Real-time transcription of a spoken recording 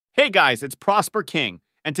Hey guys, it's Prosper King,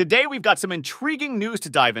 and today we've got some intriguing news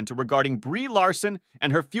to dive into regarding Brie Larson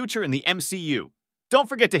and her future in the MCU. Don't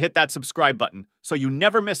forget to hit that subscribe button so you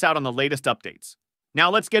never miss out on the latest updates.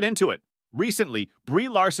 Now let's get into it. Recently, Brie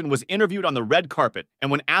Larson was interviewed on the red carpet,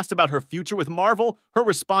 and when asked about her future with Marvel, her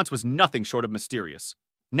response was nothing short of mysterious.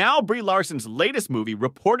 Now, Brie Larson's latest movie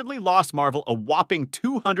reportedly lost Marvel a whopping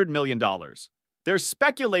 $200 million. There's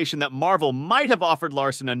speculation that Marvel might have offered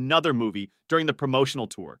Larson another movie during the promotional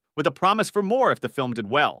tour, with a promise for more if the film did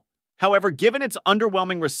well. However, given its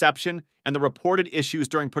underwhelming reception and the reported issues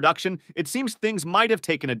during production, it seems things might have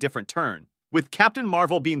taken a different turn. With Captain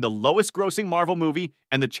Marvel being the lowest-grossing Marvel movie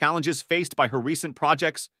and the challenges faced by her recent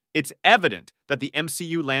projects, it's evident that the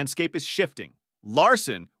MCU landscape is shifting.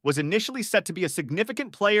 Larson was initially set to be a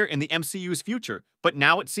significant player in the MCU's future, but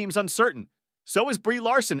now it seems uncertain. So is Brie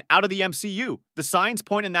Larson out of the MCU. The signs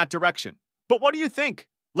point in that direction. But what do you think?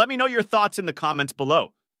 Let me know your thoughts in the comments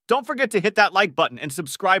below. Don't forget to hit that like button and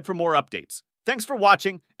subscribe for more updates. Thanks for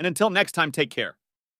watching, and until next time, take care.